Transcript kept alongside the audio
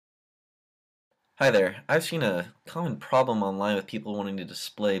Hi there. I've seen a common problem online with people wanting to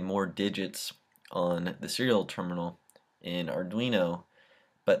display more digits on the serial terminal in Arduino,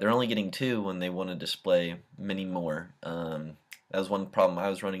 but they're only getting two when they want to display many more. That was one problem I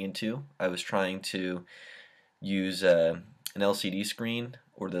was running into. I was trying to use an LCD screen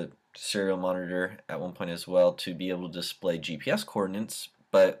or the serial monitor at one point as well to be able to display GPS coordinates,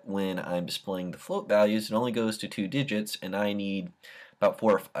 but when I'm displaying the float values, it only goes to two digits, and I need about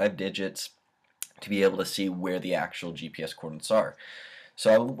 4 or 5 digits to be able to see where the actual GPS coordinates are.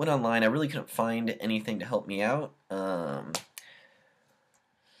 So I went online. I really couldn't find anything to help me out.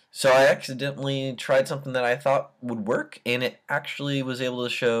 So I accidentally tried something that I thought would work, and it actually was able to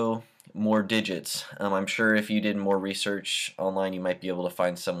show more digits. I'm sure if you did more research online, you might be able to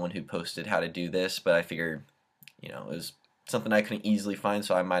find someone who posted how to do this, but I figured, it was something I couldn't easily find,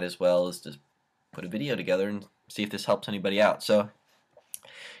 so I might as well as just put a video together and see if this helps anybody out. So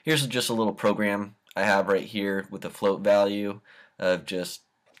here's just a little program I have right here with a float value of just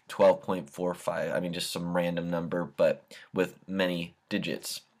 12.45. I mean, just some random number, but with many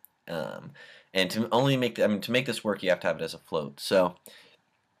digits. And to make this work, you have to have it as a float. So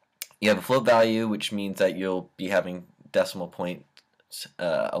you have a float value, which means that you'll be having decimal points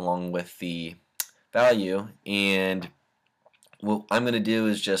along with the value. And what I'm going to do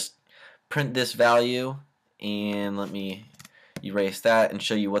is just print this value, and let me erase that and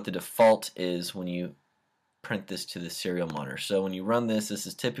show you what the default is when you print this to the serial monitor. So when you run this, this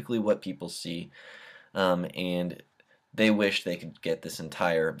is typically what people see, and they wish they could get this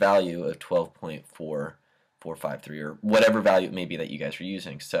entire value of 12.4453 or whatever value it may be that you guys are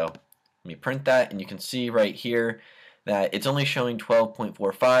using. So let me print that, and you can see right here that it's only showing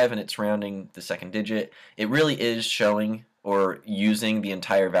 12.45 and it's rounding the second digit. It really is showing or using the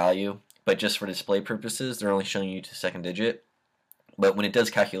entire value, but just for display purposes, they're only showing you to second digit. But when it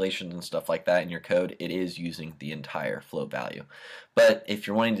does calculations and stuff like that in your code, it is using the entire float value. But if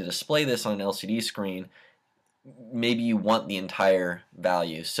you're wanting to display this on an LCD screen, maybe you want the entire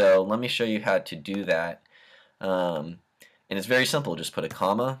value. So let me show you how to do that. And it's very simple. Just put a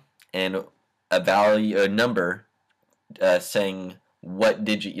comma and a number saying what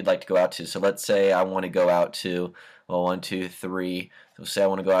digit you'd like to go out to. So let's say I want to go out to, well, 1, 2, 3. So say I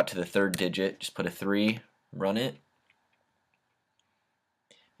want to go out to the third digit. Just put a 3, run it.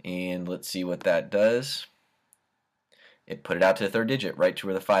 And let's see what that does. It put it out to the third digit, right to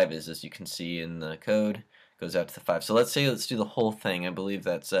where the 5 is, as you can see in the code. It goes out to the 5. So let's do the whole thing. I believe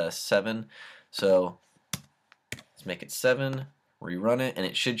that's 7. So let's make it 7, rerun it, and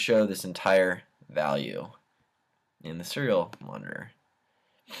it should show this entire value in the serial monitor.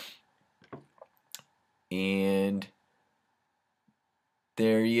 And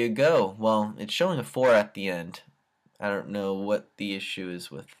there you go. Well, it's showing a 4 at the end. I don't know what the issue is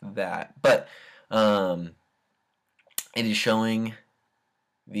with that, but it is showing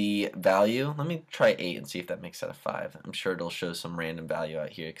the value. Let me try 8 and see if that makes that a 5. I'm sure it'll show some random value out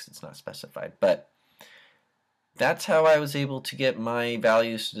here because it's not specified, but that's how I was able to get my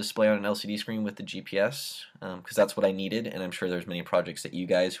values to display on an LCD screen with the GPS, because that's what I needed, and I'm sure there's many projects that you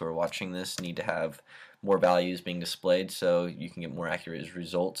guys who are watching this need to have more values being displayed so you can get more accurate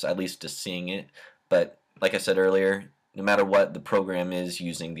results, at least just seeing it. But like I said earlier, no matter what, the program is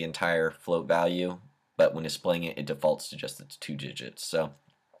using the entire float value, but when displaying it, it defaults to just its 2 digits. So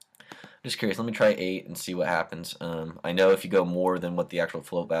I'm just curious, let me try 8 and see what happens. I know if you go more than what the actual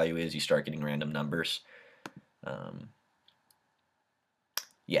float value is, you start getting random numbers.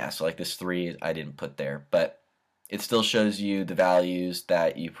 Yeah, so like this 3 I didn't put there, but it still shows you the values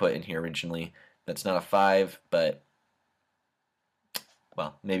that you put in here originally. That's not a 5, but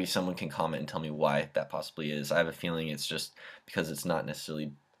well, maybe someone can comment and tell me why that possibly is. I have a feeling it's just because it's not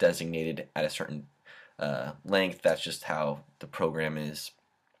necessarily designated at a certain length. That's just how the program is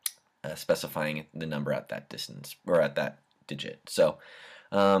specifying the number at that distance or at that digit. So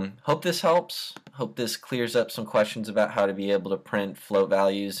hope this helps. Hope this clears up some questions about how to be able to print float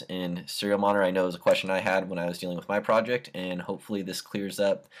values in serial monitor. I know it was a question I had when I was dealing with my project, and hopefully this clears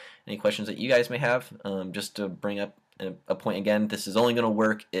up any questions that you guys may have. Just to bring up a point again, this is only going to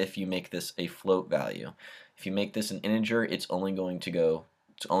work if you make this a float value. If you make this an integer, it's only going to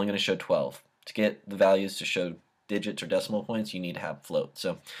show 12. To get the values to show digits or decimal points, you need to have float.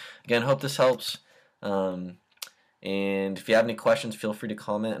 So again, hope this helps. And if you have any questions, feel free to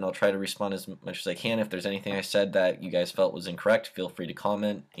comment, and I'll try to respond as much as I can. If there's anything I said that you guys felt was incorrect, feel free to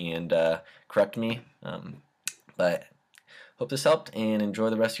comment and correct me. But hope this helped, and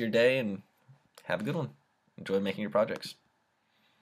enjoy the rest of your day, and have a good one. Enjoy making your projects.